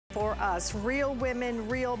for us, real women,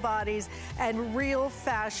 real bodies, and real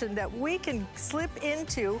fashion that we can slip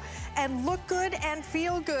into and look good and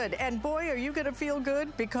feel good. And boy, are you gonna feel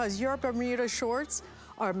good, because your Bermuda shorts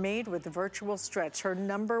are made with virtual stretch, her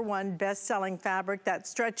 #1 best-selling fabric that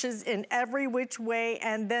stretches in every which way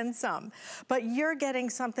and then some. But you're getting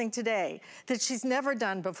something today that she's never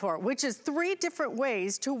done before, which is 3 different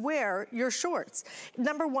ways to wear your shorts.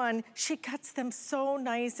 #1, she cuts them so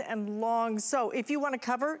nice and long. So if you wanna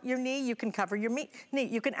cover your knee, you can cover your knee.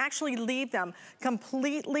 You can actually leave them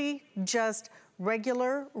completely just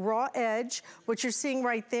regular raw edge. What you're seeing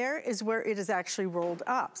right there is where it is actually rolled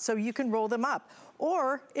up. So you can roll them up.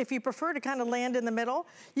 Or if you prefer to kind of land in the middle,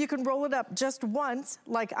 you can roll it up just once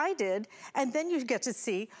like I did, and then you get to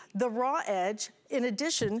see the raw edge in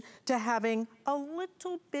addition to having a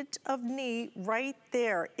little bit of knee right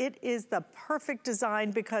there. It is the perfect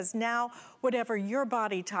design, because now whatever your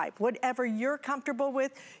body type, whatever you're comfortable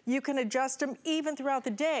with, you can adjust them even throughout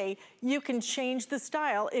the day. You can change the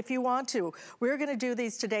style if you want to. We're gonna do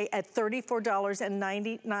these today at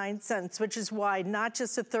 $34.99, which is why not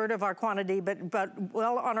just a third of our quantity, but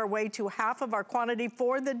well on our way to half of our quantity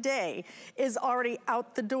for the day is already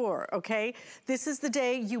out the door, okay? This is the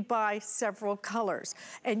day you buy several colors,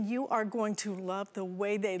 and you are going to love the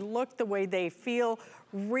way they look, the way they feel.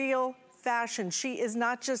 Real fashion. She is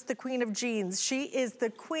not just the queen of jeans. She is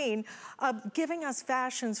the queen of giving us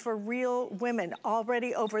fashions for real women.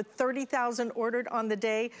 Already over 30,000 ordered on the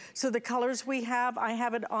day. So the colors we have, I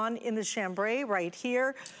have it on in the chambray right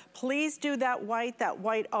here. Please do that white. That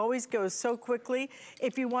white always goes so quickly.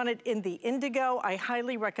 If you want it in the indigo, I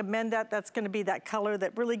highly recommend that. That's gonna be that color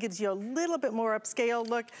that really gives you a little bit more upscale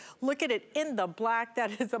look. Look at it in the black.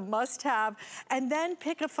 That is a must-have. And then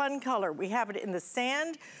pick a fun color. We have it in the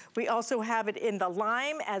sand. We also have it in the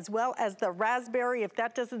lime as well as the raspberry. If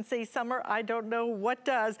that doesn't say summer, I don't know what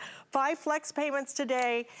does. 5 flex payments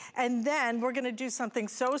today, and then we're gonna do something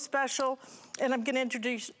so special, and I'm gonna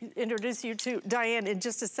introduce you to Diane in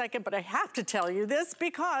just a second, but I have to tell you this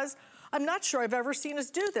because I'm not sure I've ever seen us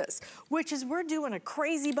do this, which is we're doing a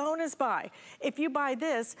crazy bonus buy. If you buy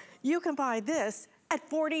this, you can buy this at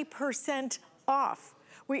 40% off.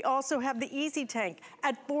 We also have the Easy Tank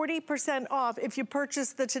at 40% off if you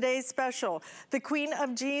purchase the Today's Special. The Queen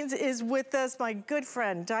of Jeans is with us, my good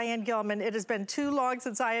friend, Diane Gilman. It has been too long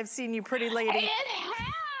since I have seen you, pretty lady. It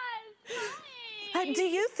has! Hi. Do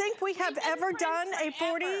you think we have ever done a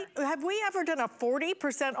 40, have we ever done a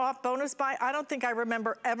 40% off bonus buy? I don't think I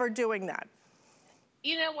remember ever doing that.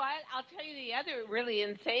 You know what? I'll tell you the other really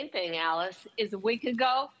insane thing, Alice, is a week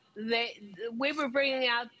ago, we were bringing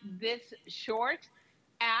out this short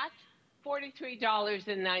at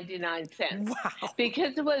 $43.99. Wow.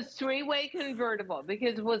 Because it was 3-way convertible,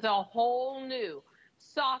 because it was a whole new,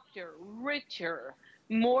 softer, richer,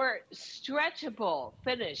 more stretchable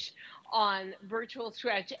finish on virtual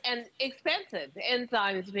stretch, and expensive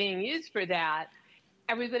enzymes being used for that.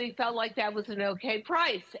 Everybody felt like that was an okay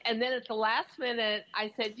price. And then at the last minute,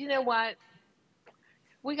 I said, you know what?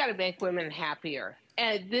 We got to make women happier.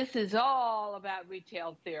 And this is all about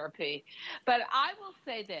retail therapy. But I will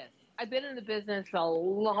say this. I've been in the business a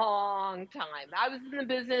long time. I was in the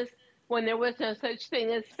business when there was no such thing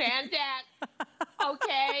as spandex,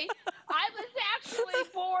 okay? I was actually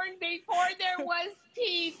born before there was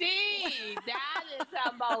TV. That is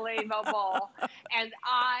unbelievable. And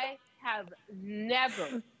I have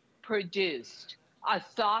never produced a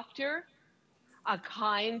softer, a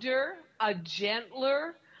kinder, a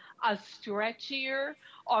gentler, a stretchier,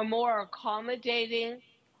 or more accommodating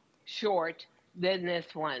short than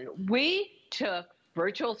this one. We took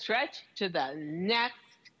virtual stretch to the next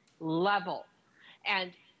level.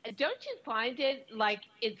 And don't you find it like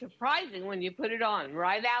it's surprising when you put it on,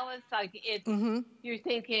 right, Alice? Like it's, you're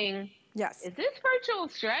thinking, yes, is this virtual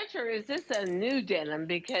stretch or is this a new denim?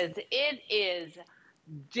 Because it is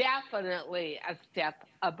definitely a step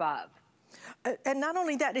above. And not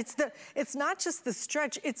only that, it's not just the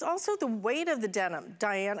stretch, it's also the weight of the denim,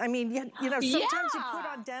 Diane. I mean, you know, sometimes you put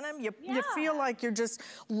on denim, you feel like you're just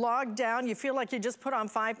logged down, you feel like you just put on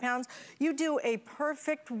 5 pounds. You do a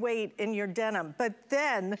perfect weight in your denim, but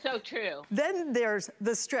then... So true. Then there's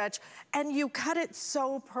the stretch, and you cut it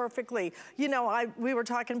so perfectly. You know, we were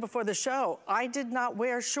talking before the show, I did not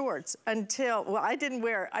wear shorts until, well, I didn't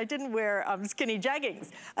wear skinny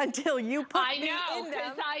jeggings until you put me in them. I know,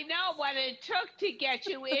 because I know what it took to get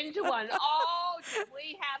you into one. Oh, did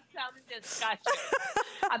we have some discussion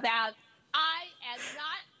about I am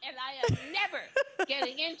never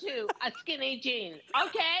getting into a skinny jean,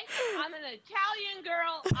 okay? I'm an Italian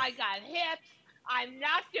girl. I got hips. I'm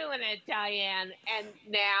not doing it, Diane. And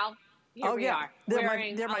now Here we are, they're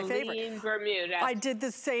wearing my a favorite. lean Bermuda. I did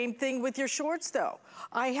the same thing with your shorts though.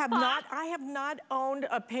 I have not owned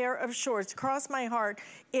a pair of shorts, cross my heart,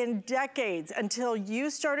 in decades until you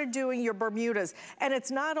started doing your Bermudas. And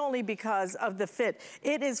it's not only because of the fit,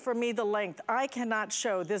 it is for me the length. I cannot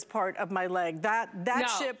show this part of my leg. That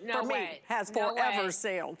ship for me has forever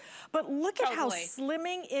sailed. But look at how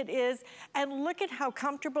slimming it is, and look at how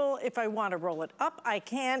comfortable. If I want to roll it up, I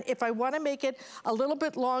can. If I want to make it a little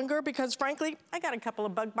bit longer, because frankly, I got a couple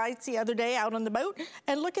of bug bites the other day out on the boat,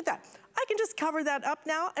 and look at that. I can just cover that up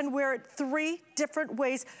now and wear it 3 different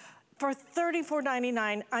ways. For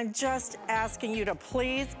 $34.99, I'm just asking you to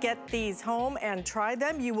please get these home and try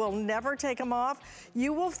them. You will never take them off.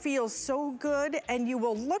 You will feel so good and you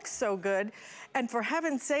will look so good. And for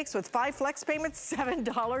heaven's sakes, with 5 flex payments,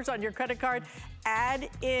 $7 on your credit card, add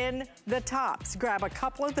in the tops. Grab a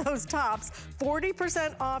couple of those tops,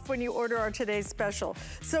 40% off when you order our today's special.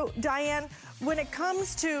 So Diane, when it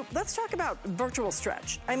comes to, let's talk about virtual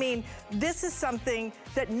stretch. I mean, this is something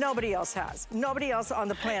that nobody else has. Nobody else on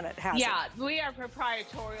the planet has it. Yeah, we are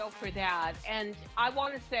proprietorial for that. And I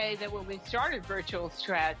want to say that when we started virtual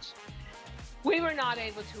stretch, we were not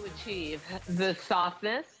able to achieve the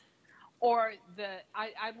softness or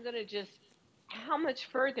I'm going to just, how much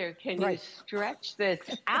further can you stretch this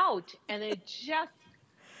out? And it just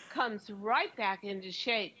comes right back into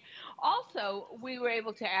shape. Also, we were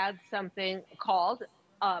able to add something called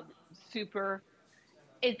super,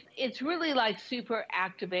 it's really like super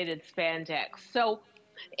activated spandex. So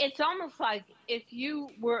it's almost like if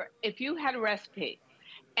you had a recipe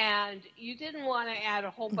and you didn't want to add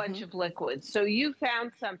a whole bunch of liquids, so you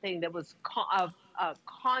found something that was a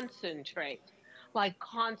concentrate, like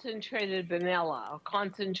concentrated vanilla or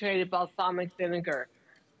concentrated balsamic vinegar,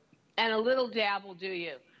 and a little dab will do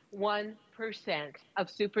you. 1% of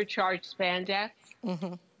supercharged spandex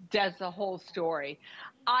does the whole story.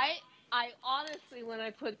 I honestly, when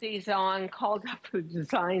I put these on, called up the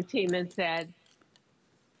design team and said,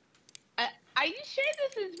 are you sure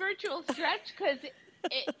this is virtual stretch? Because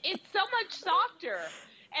it's so much softer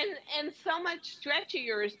and so much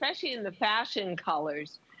stretchier, especially in the fashion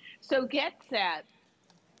colors. So get set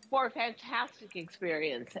for a fantastic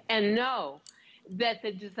experience and know that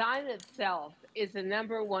the design itself is the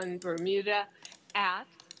 #1 Bermuda at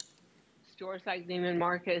stores like Neiman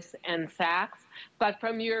Marcus and Saks, but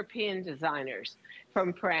from European designers,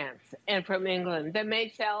 from France and from England, that may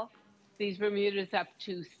sell these Bermudas up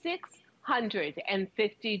to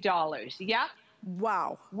 $650. Yep.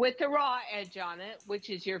 Wow. With the raw edge on it, which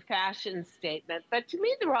is your fashion statement. But to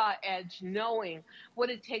me, the raw edge, knowing what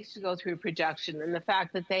it takes to go through production and the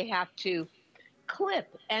fact that they have to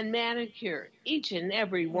clip and manicure each and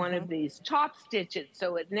every one of these, top stitch it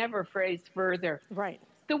so it never frays further. Right.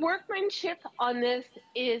 The workmanship on this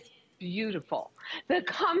is beautiful. The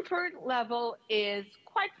comfort level is,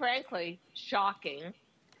 quite frankly, shocking.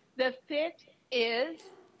 The fit is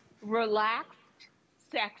relaxed,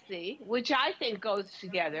 sexy, which I think goes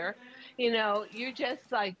together. You know, you're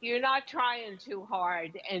just like, you're not trying too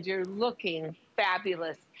hard and you're looking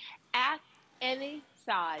fabulous at any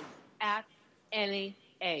size, at any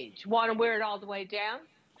age. Want to wear it all the way down?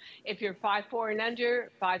 If you're 5'4" and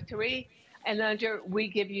under, 5'3" and under, we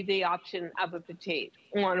give you the option of a petite.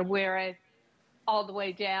 Want to wear it all the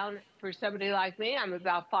way down? For somebody like me, I'm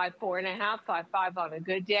about 5'4.5", 5'5" on a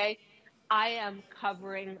good day. I am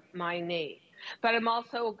covering my knee. But I'm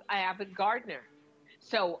also an avid gardener.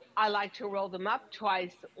 So I like to roll them up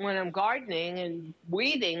twice when I'm gardening and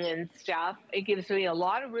weeding and stuff. It gives me a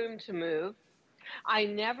lot of room to move. I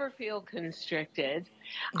never feel constricted.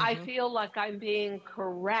 I feel like I'm being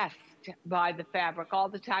caressed by the fabric all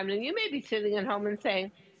the time. And you may be sitting at home and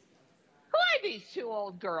saying, who are these 2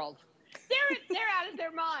 old girls? They're out of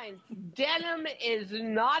their minds. Denim is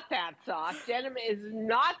not that soft. Denim is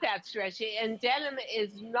not that stretchy. And denim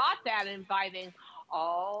is not that inviting.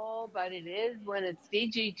 Oh, but it is when it's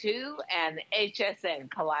DG2 and HSN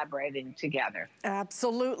collaborating together.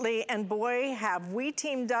 Absolutely. And boy, have we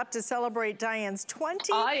teamed up to celebrate Diane's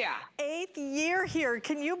 28th year here.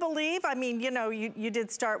 Can you believe? I mean, you know, you did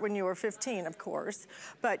start when you were 15, of course,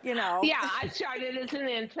 but you know. Yeah, I started as an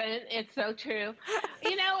infant. It's so true.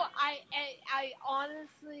 You know, I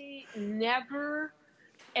honestly never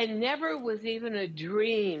was even a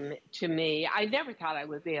dream to me. I never thought I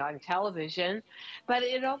would be on television, but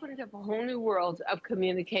it opened up a whole new world of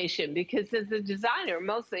communication because as a designer,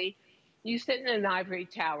 mostly you sit in an ivory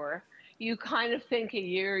tower, you kind of think a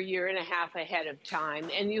year and a half ahead of time,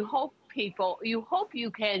 and you hope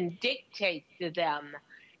you can dictate to them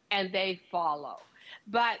and they follow.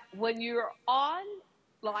 But when you're on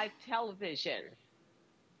live television,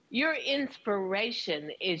 Your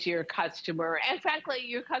inspiration is your customer. And frankly,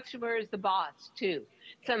 your customer is the boss too.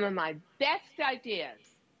 Some of my best ideas,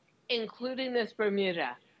 including this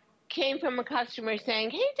Bermuda, came from a customer saying,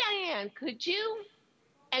 hey, Diane, could you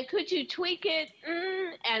tweak it?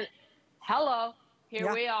 And hello, here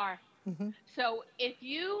Yeah. we are. So if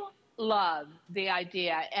you love the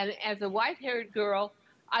idea, and as a white-haired girl,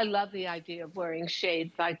 I love the idea of wearing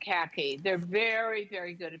shades like khaki. They're very,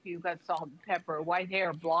 very good if you've got salt and pepper, white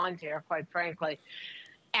hair, blonde hair, quite frankly.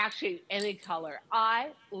 Actually, any color.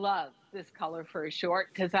 I love this color for a short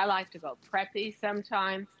because I like to go preppy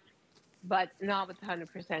sometimes, but not with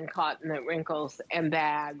 100% cotton that wrinkles and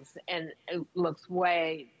bags and it looks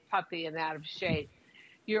way puffy and out of shape.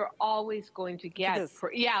 You're always going to get,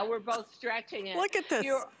 yeah, we're both stretching it. Look at this.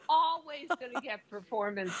 You're always going to get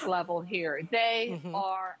performance level here. They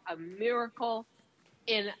are a miracle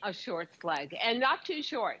in a short leg, and not too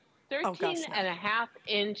short.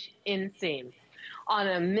 13.5-inch inseam on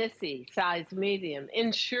a Missy size medium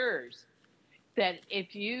ensures that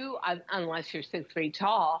if you, unless you're 6 feet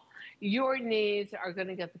tall, your knees are going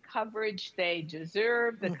to get the coverage they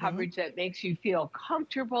deserve, the coverage that makes you feel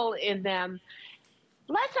comfortable in them.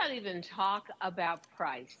 Let's not even talk about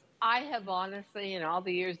price. I have honestly, in all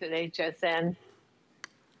the years at HSN,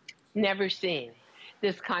 never seen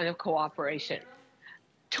this kind of cooperation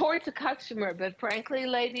towards the customer. But frankly,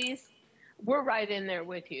 ladies, we're right in there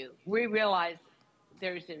with you. We realize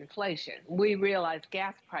there's inflation. We realize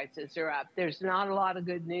gas prices are up. There's not a lot of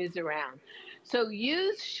good news around. So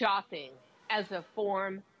use shopping as a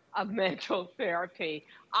form of mental therapy.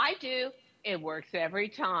 I do. It works every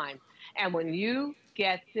time. And when you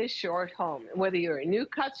get this short home, whether you're a new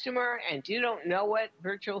customer and you don't know what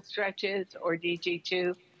virtual stretch is or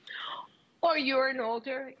DG2, or you're an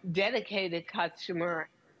older, dedicated customer,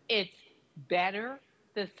 it's better.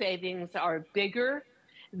 The savings are bigger.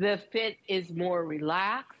 The fit is more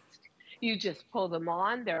relaxed. You just pull them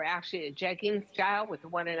on. They're actually a jegging style with a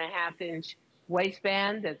 1.5-inch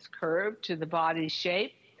waistband that's curved to the body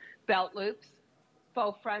shape, belt loops,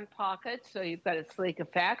 faux front pockets, so you've got a sleek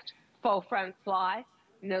effect, faux front fly,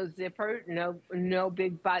 no zipper, no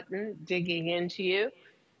big button digging into you,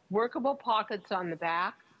 workable pockets on the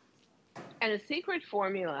back, and a secret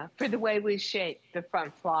formula for the way we shape the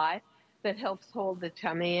front fly that helps hold the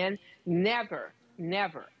tummy in. Never,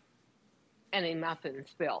 never any muffin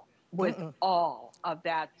spill with all of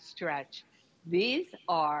that stretch. These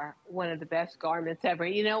are one of the best garments ever.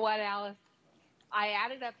 You know what, Alice? I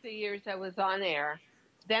added up the years I was on air.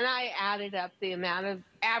 Then I added up the amount of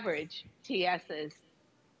average TSs,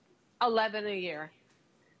 11 a year.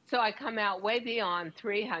 So I come out way beyond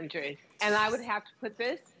 300. And I would have to put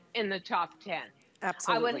this in the top 10.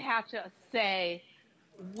 Absolutely. I would have to say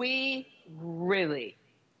we really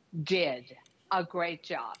did a great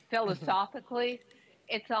job. Philosophically,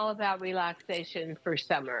 it's all about relaxation for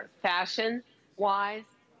summer. Fashion-wise,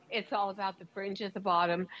 it's all about the fringe at the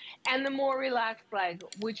bottom and the more relaxed leg,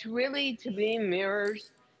 which really, to me,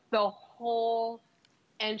 mirrors the whole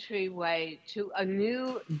entryway to a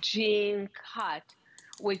new jean cut,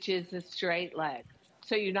 which is a straight leg.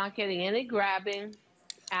 So you're not getting any grabbing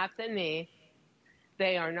at the knee.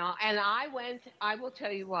 They are not. And I will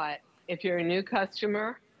tell you what, if you're a new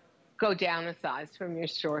customer, go down a size from your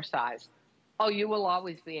store size. Oh, you will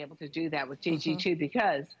always be able to do that with DG2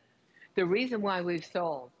 because the reason why we've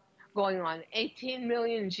sold going on 18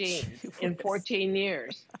 million jeans in 14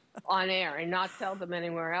 years on air and not sell them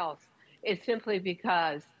anywhere else is simply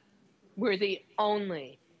because we're the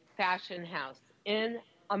only fashion house in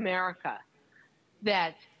America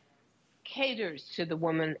that caters to the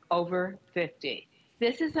woman over 50.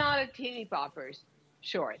 This is not a teeny bopper's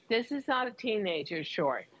short. This is not a teenager's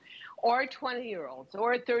short or 20-year-olds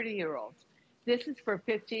or 30-year-olds. This is for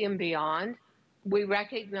 50 and beyond. We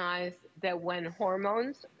recognize that when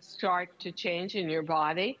hormones start to change in your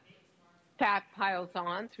body, fat piles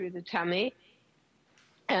on through the tummy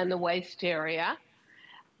and the waist area.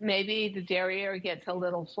 Maybe the derriere gets a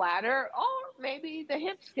little flatter, or maybe the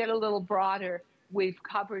hips get a little broader. We've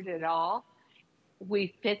covered it all.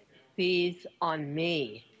 We fit these on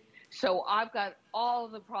me. So I've got all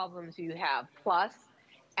the problems you have, plus,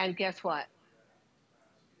 and guess what?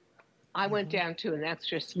 I went down to an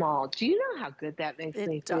extra small. Do you know how good that makes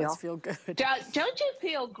me feel? It does feel good. Don't you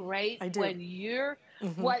feel great I do. when you're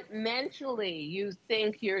what mentally you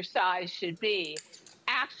think your size should be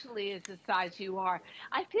actually is the size you are?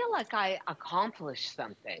 I feel like I accomplished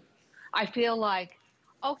something. I feel like,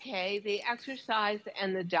 okay, the exercise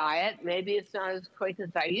and the diet, maybe it's not as quick as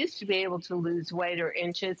I used to be able to lose weight or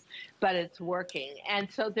inches, but it's working.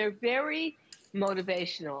 And so they're very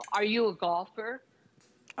motivational. Are you a golfer?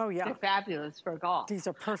 Oh, yeah. They're fabulous for golf. These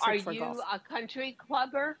are perfect for golf. Are you a country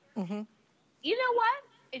clubber? Mm-hmm. You know what?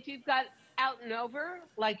 If you've got out and over,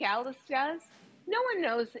 like Alice does, no one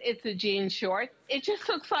knows it's a jean short. It just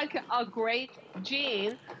looks like a great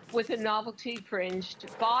jean with a novelty fringed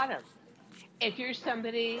bottom. If you're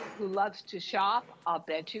somebody who loves to shop, I'll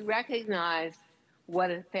bet you recognize what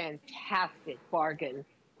a fantastic bargain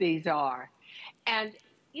these are. And,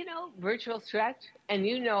 you know, virtual stretch, and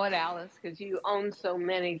you know it, Alice, because you own so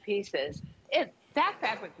many pieces, that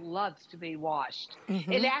fabric loves to be washed.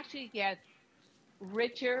 Mm-hmm. It actually gets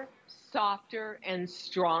richer, softer, and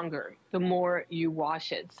stronger the more you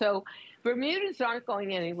wash it. So Bermudas aren't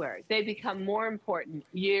going anywhere. They become more important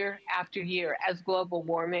year after year as global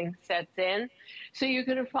warming sets in. So you're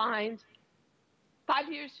going to find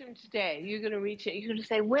 5 years from today, you're going to reach it. You're going to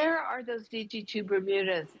say, where are those DG2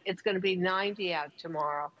 Bermudas? It's going to be 90 out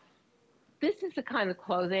tomorrow. This is the kind of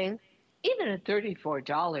clothing, even at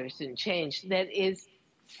 $34 and change, that is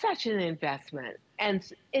such an investment. And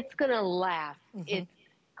it's going to last. Mm-hmm. It's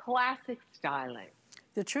classic styling.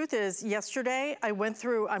 The truth is, yesterday I'm going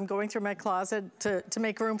through my closet to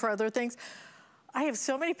make room for other things. I have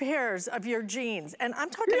so many pairs of your jeans, and I'm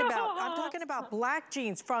talking about black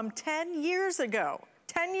jeans from 10 years ago.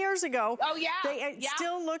 10 years ago. Oh, yeah. They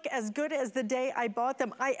still look as good as the day I bought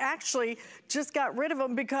them. I actually just got rid of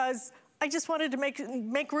them because I just wanted to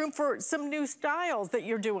make room for some new styles that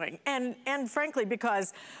you're doing. And frankly,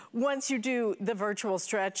 because once you do the virtual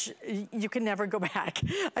stretch, you can never go back.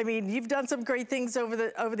 I mean, you've done some great things over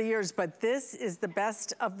the years, but this is the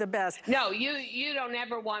best of the best. No, you don't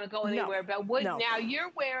ever want to go anywhere. No, but now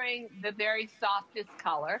you're wearing the very softest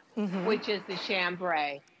color, mm-hmm. which is the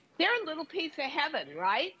chambray. They're a little piece of heaven,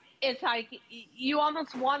 right? It's like you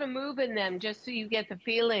almost want to move in them just so you get the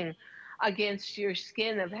feeling against your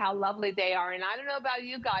skin of how lovely they are. And I don't know about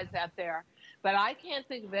you guys out there, but I can't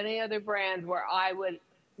think of any other brand where I would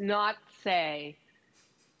not say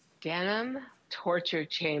denim torture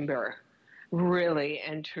chamber, really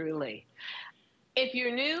and truly. If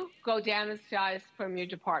you're new, go down a size from your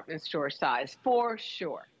department store size, for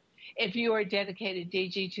sure. If you are a dedicated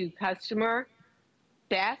DG2 customer,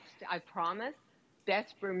 best, I promise,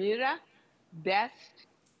 best Bermuda, best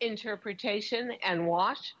interpretation and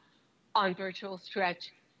wash on virtual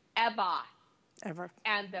stretch ever.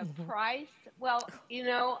 And the mm-hmm. price, well, you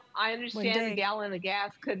know, I understand a gallon of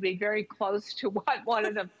gas could be very close to what one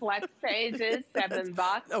of the flex pays is,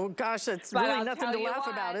 $7. Oh gosh, that's really nothing to laugh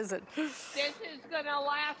about, is it? This is going to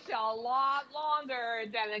last a lot longer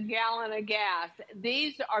than a gallon of gas.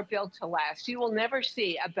 These are built to last. You will never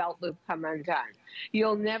see a belt loop come undone.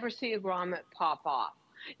 You'll never see a grommet pop off.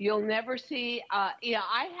 You'll never see, I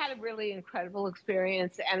had a really incredible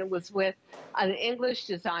experience, and it was with an English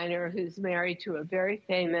designer who's married to a very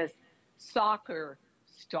famous soccer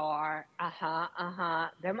star.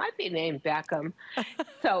 There might be named Beckham.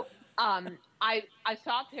 So I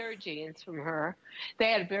saw a pair of jeans from her.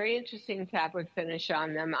 They had a very interesting fabric finish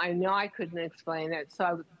on them. I know I couldn't explain it, so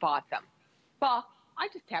I bought them. Well, I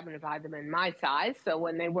just happened to buy them in my size, so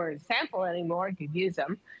when they weren't sample anymore, I could use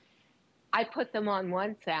them. I put them on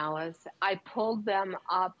once, Alice. I pulled them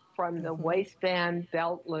up from the mm-hmm. waistband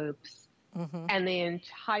belt loops, mm-hmm. and the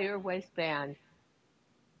entire waistband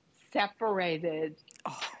separated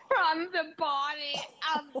from the body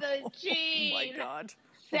of the jean. Oh, my God.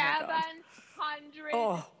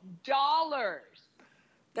 $700.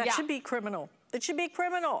 That should be criminal. It should be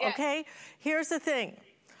criminal, okay? Here's the thing.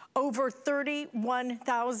 Over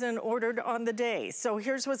 31,000 ordered on the day. So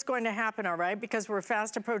here's what's going to happen, all right? Because we're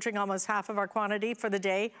fast approaching almost half of our quantity for the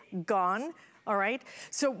day, gone, all right?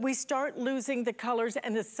 So we start losing the colors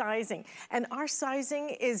and the sizing. And our sizing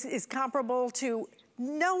is comparable to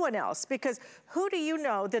no one else, because who do you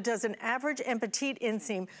know that does an average and petite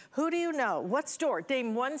inseam? Who do you know? What store?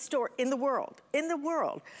 Name one store in the world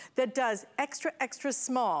that does extra, extra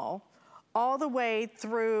small all the way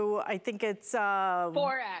through, I think it's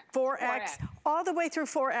 4X, all the way through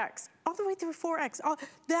 4X, all the way through 4X.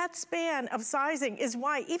 That span of sizing is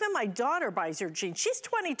why even my daughter buys your jeans. She's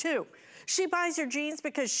 22. She buys your jeans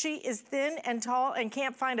because she is thin and tall and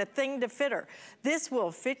can't find a thing to fit her. This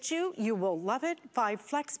will fit you. You will love it. 5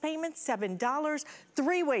 flex payments, $7.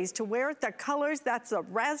 3 ways to wear it. The colors, that's a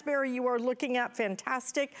raspberry you are looking at,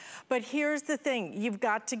 fantastic. But here's the thing. You've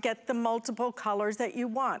got to get the multiple colors that you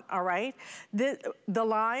want, all right? The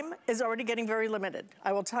lime is already getting very limited.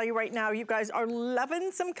 I will tell you right now, you guys are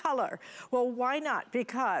loving some color. Well, why not?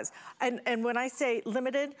 Because, and when I say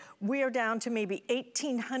limited, we are down to maybe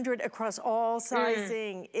 1,800 across all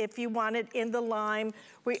sizing. If you want it in the lime,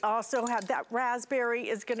 we also have that raspberry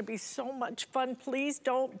is gonna be so much fun. Please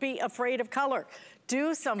don't be afraid of color.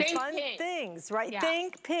 Do some Think fun pink. things, right? Yeah.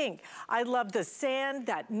 Think pink. I love the sand.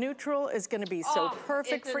 That neutral is going to be so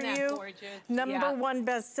perfect for isn't that you. gorgeous? Number one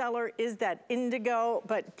bestseller is that indigo,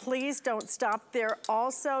 but please don't stop there.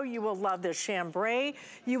 Also, you will love the chambray.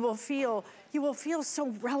 You will feel so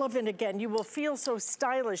relevant again. You will feel so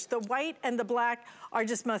stylish. The white and the black are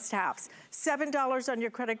just must-haves. $7 on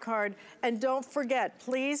your credit card. And don't forget,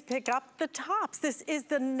 please pick up the tops. This is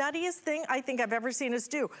the nuttiest thing I think I've ever seen us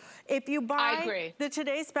do. If you buy the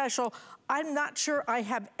Today Special, I'm not sure I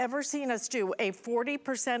have ever seen us do a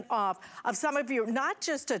 40% off of some of your, not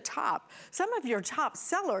just a top, some of your top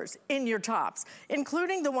sellers in your tops,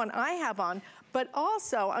 including the one I have on, but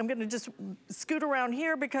also I'm gonna just scoot around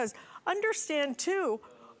here because understand too,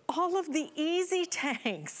 all of the easy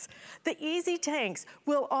tanks,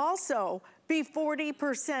 will also be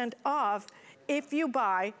 40% off if you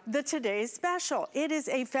buy the Today's Special. It is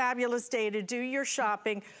a fabulous day to do your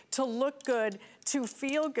shopping, to look good, to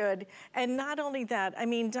feel good. And not only that, I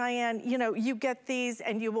mean, Diane, you know, you get these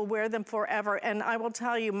and you will wear them forever. And I will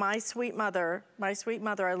tell you, my sweet mother,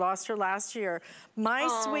 I lost her last year. My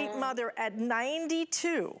sweet mother at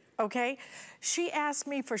 92, okay? She asked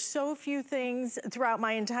me for so few things throughout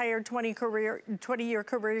my entire 20-year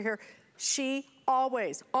career here. She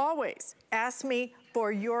always asked me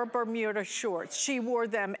for your Bermuda shorts. She wore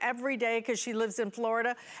them every day because she lives in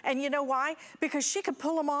Florida. And you know why? Because she could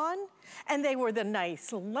pull them on and they were the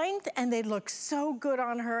nice length and they looked so good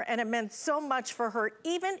on her and it meant so much for her,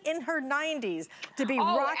 even in her 90s, to be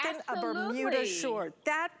rocking a Bermuda short.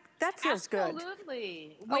 That feels good.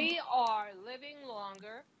 Absolutely. We are living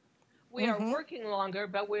longer. We are working longer,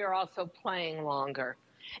 but we are also playing longer.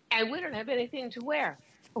 And we don't have anything to wear.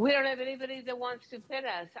 We don't have anybody that wants to fit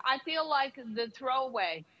us. I feel like the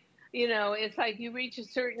throwaway, you know, it's like you reach a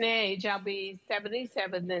certain age. I'll be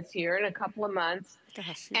 77 this year in a couple of months.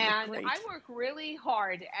 Gosh, and I work really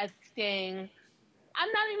hard at staying, I'm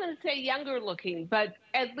not even going to say younger looking, but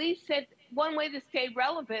at least one way to stay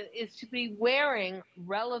relevant is to be wearing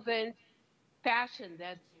relevant fashion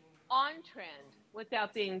that's on trend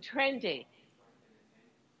without being trendy.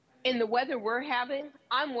 In the weather we're having,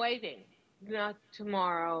 I'm waiting. Not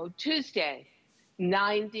tomorrow, Tuesday,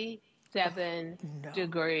 97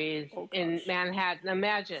 degrees in Manhattan.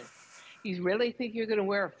 Imagine, you really think you're going to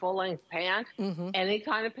wear a full-length pant? Any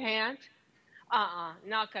kind of pant?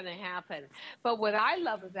 Not going to happen. But what I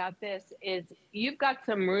love about this is you've got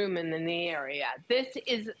some room in the knee area. This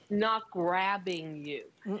is not grabbing you.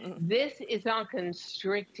 This is not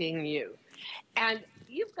constricting you. And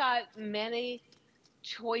you've got many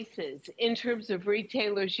choices in terms of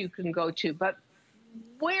retailers you can go to, but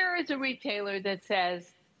where is a retailer that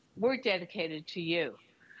says we're dedicated to you?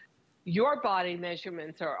 Your body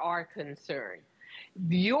measurements are our concern.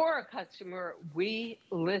 You're a customer we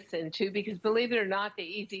listen to because, believe it or not, the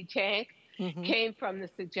Easy Tank came from the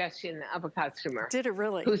suggestion of a customer. Did it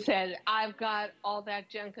really? Who said, I've got all that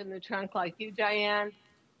junk in the trunk like you, Diane.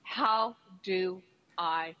 How do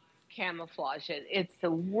I camouflage it? It's the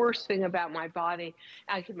worst thing about my body.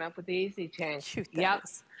 I came up with the Easy Tank. Yep.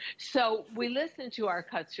 So we listen to our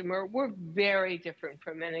customer. We're very different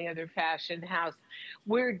from any other fashion house.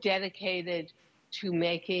 We're dedicated to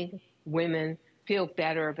making women feel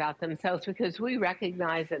better about themselves because we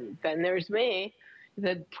recognize, and then there's me,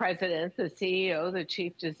 the president, the CEO, the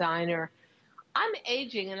chief designer. I'm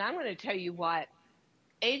aging, and I'm going to tell you what,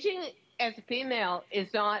 aging as a female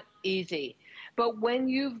is not easy. But when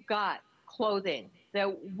you've got clothing that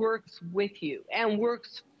works with you and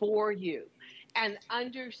works for you and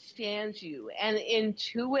understands you and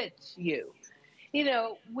intuits you, you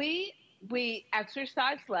know, we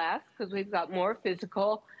exercise less because we've got more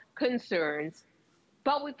physical concerns,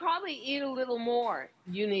 but we probably eat a little more.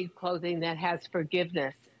 You need clothing that has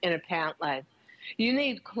forgiveness in a pant leg. You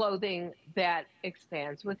need clothing that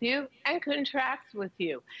expands with you and contracts with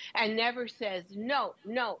you and never says, no,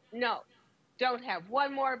 no, no. Don't have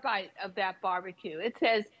one more bite of that barbecue. It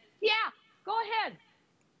says, yeah, go ahead.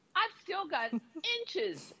 I've still got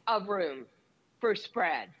inches of room for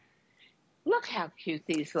spread. Look how cute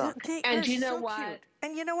these look. And you know what? Cute.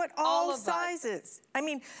 And you know what? All sizes. I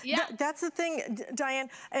mean, that's the thing, Diane.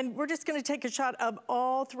 And we're just going to take a shot of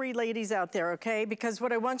all three ladies out there, okay? Because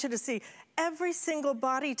what I want you to see, every single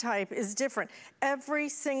body type is different. Every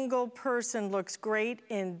single person looks great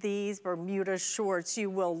in these Bermuda shorts. You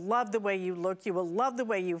will love the way you look. You will love the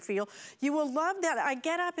way you feel. You will love that. I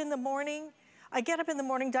get up in the morning. I get up in the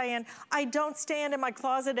morning, Diane, I don't stand in my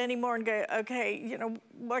closet anymore and go, okay, you know,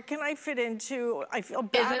 what can I fit into? I feel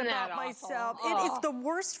bad about myself. Oh. It is the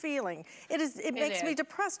worst feeling. It makes me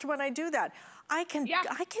depressed when I do that. I can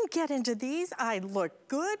get into these. I look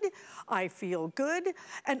good. I feel good.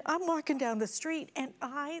 And I'm walking down the street and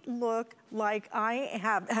I look like I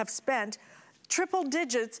have spent triple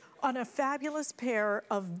digits on a fabulous pair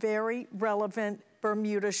of very relevant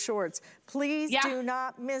Bermuda shorts. Please do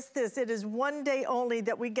not miss this. It is one day only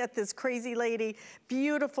that we get this crazy lady,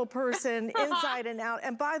 beautiful person, inside and out.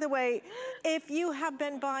 And by the way, if you have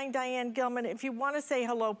been buying Diane Gilman, if you want to say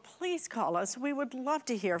hello, please call us. We would love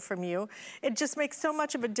to hear from you. It just makes so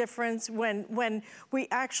much of a difference when we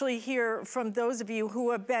actually hear from those of you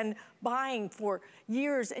who have been buying for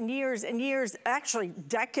years and years and years, actually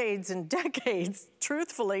decades and decades,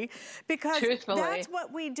 truthfully, because that's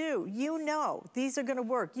what we do. You know, these are gonna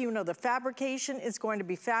work. You know the fabrication is going to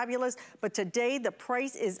be fabulous, but today the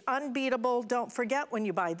price is unbeatable. Don't forget, when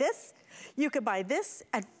you buy this, you could buy this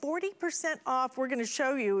at 40% off. We're gonna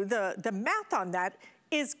show you the math on that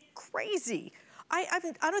is crazy. I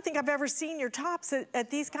don't think I've ever seen your tops at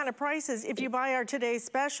these kind of prices if you buy our today's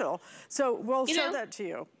special. So we'll show that to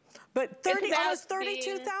you. But almost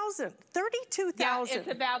 32,000. 32,000. Yeah, it's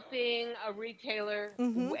about being a retailer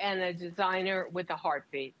and a designer with a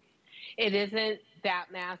heartbeat. It isn't that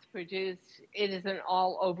mass produced. It isn't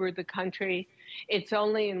all over the country. It's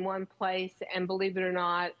only in one place. And believe it or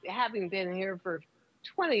not, having been here for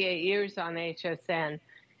 28 years on HSN,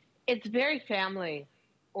 it's very family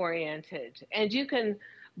oriented. And you can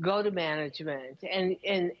go to management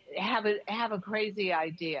and have a crazy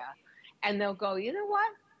idea. And they'll go, you know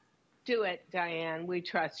what? Do it, Diane. We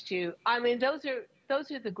trust you. I mean, those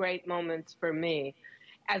are the great moments for me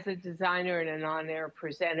as a designer and an on-air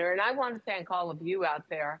presenter. And I want to thank all of you out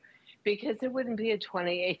there, because there wouldn't be a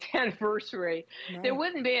 28th anniversary. Right. There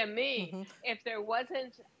wouldn't be a me if there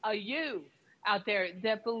wasn't a you out there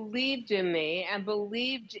that believed in me and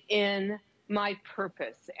believed in my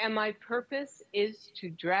purpose. And my purpose is to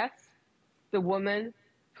dress the woman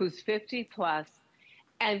who's 50 plus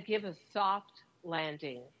and give a soft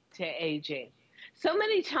landing to aging. So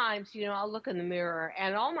many times, you know, I'll look in the mirror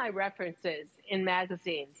and all my references in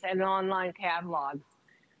magazines and online catalogs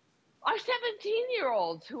are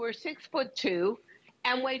 17-year-olds who are 6'2"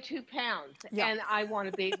 and weigh 2 pounds. Yeah. And I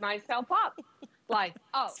want to beat myself up. Like,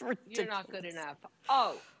 oh, you're not good enough.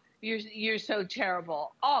 Oh, you're so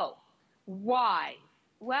terrible. Oh, why?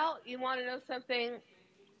 Well, you want to know something?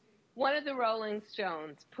 One of the Rolling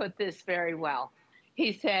Stones put this very well.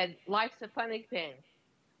 He said, life's a funny thing.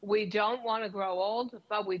 We don't want to grow old,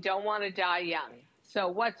 but we don't want to die young. So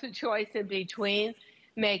what's the choice in between?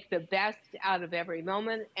 Make the best out of every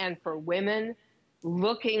moment. And for women,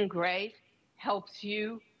 looking great helps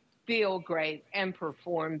you feel great and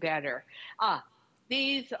perform better.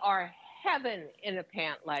 These are heaven in a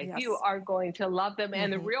pant leg. Yes. You are going to love them.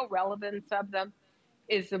 And the real relevance of them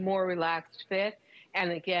is the more relaxed fit.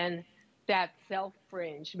 And again, that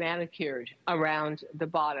self-fringe manicured around the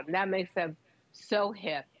bottom. That makes them so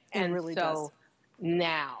hip and really so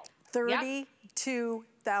now.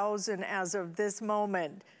 32,000 as of this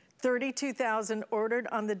moment. 32,000 ordered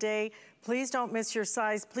on the day. Please don't miss your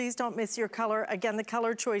size. Please don't miss your color. Again, the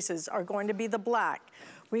color choices are going to be the black.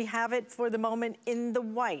 We have it for the moment in the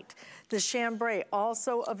white. The chambray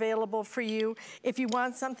also available for you. If you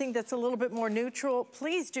want something that's a little bit more neutral,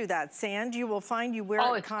 please do that. Sand, you will find you wear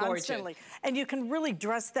it constantly. Gorgeous. And you can really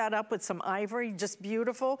dress that up with some ivory, just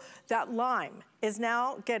beautiful. That lime is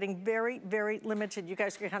now getting very, very limited. You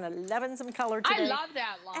guys are kind of loving some color today. I love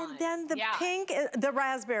that lime. And then the pink, the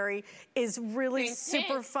raspberry is really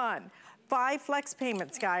super fun. 5 flex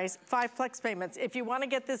payments, guys, 5 flex payments. If you want to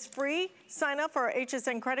get this free, sign up for our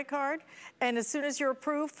HSN credit card. And as soon as you're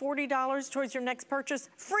approved, $40 towards your next purchase,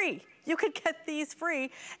 free. You could get these free.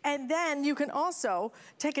 And then you can also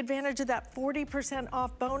take advantage of that 40%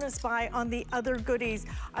 off bonus buy on the other goodies.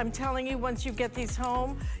 I'm telling you, once you get these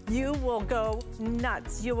home, you will go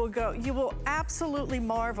nuts. You will absolutely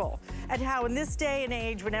marvel at how in this day and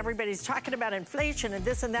age when everybody's talking about inflation and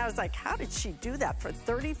this and that, it's like, how did she do that for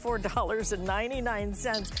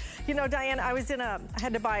 $34.99? You know, Diane, I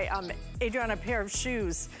had to buy Adriana a pair of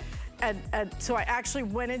shoes. And so I actually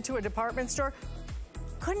went into a department store.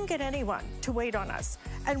 Couldn't get anyone to wait on us.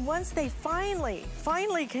 And once they finally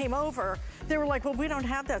came over, they were like, well, we don't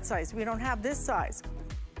have that size. We don't have this size.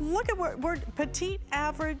 Look at we're petite,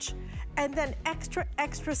 average, and then extra,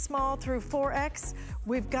 extra small through 4X.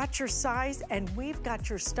 We've got your size and we've got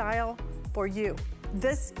your style for you.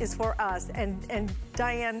 This is for us. And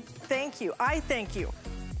Diane, thank you. I thank you.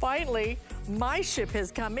 Finally, My ship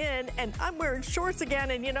has come in and I'm wearing shorts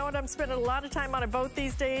again, and you know what? I'm spending a lot of time on a boat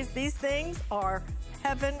these days. These things are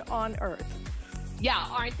heaven on earth. Yeah,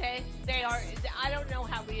 aren't they? They are. I don't know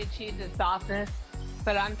how we achieve the softness,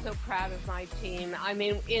 but I'm so proud of my team. I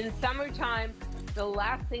mean, in summertime, the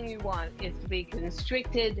last thing you want is to be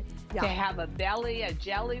constricted, to have a belly, a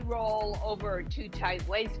jelly roll over a too tight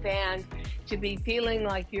waistband, to be feeling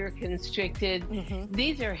like you're constricted.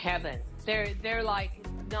 These are heaven. They're like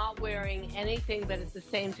not wearing anything, but at the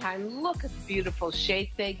same time, look at the beautiful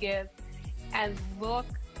shape they give, and look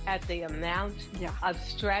at the amount of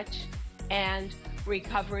stretch and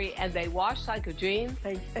recovery, and they wash like a dream.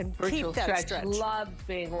 And Virtual keep that stretch loves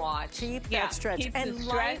being washed. Keep that stretch. Keep and the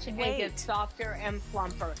stretch and get softer and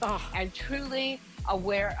plumper. And truly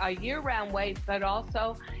a year-round weight, but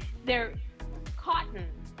also they're cotton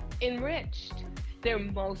enriched. They're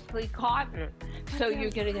mostly cotton. So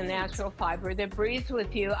you're getting a natural fiber that breathes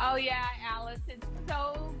with you. Oh yeah, Alice, it's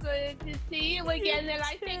so good to see you again, and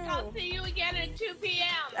I think I'll see you again at 2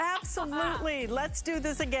 p.m. Absolutely. Let's do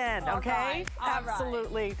this again, All okay? right.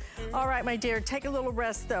 Absolutely. All right, my dear, take a little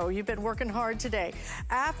rest though. You've been working hard today.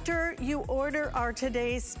 After you order our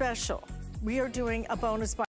today's special, we are doing a bonus buy.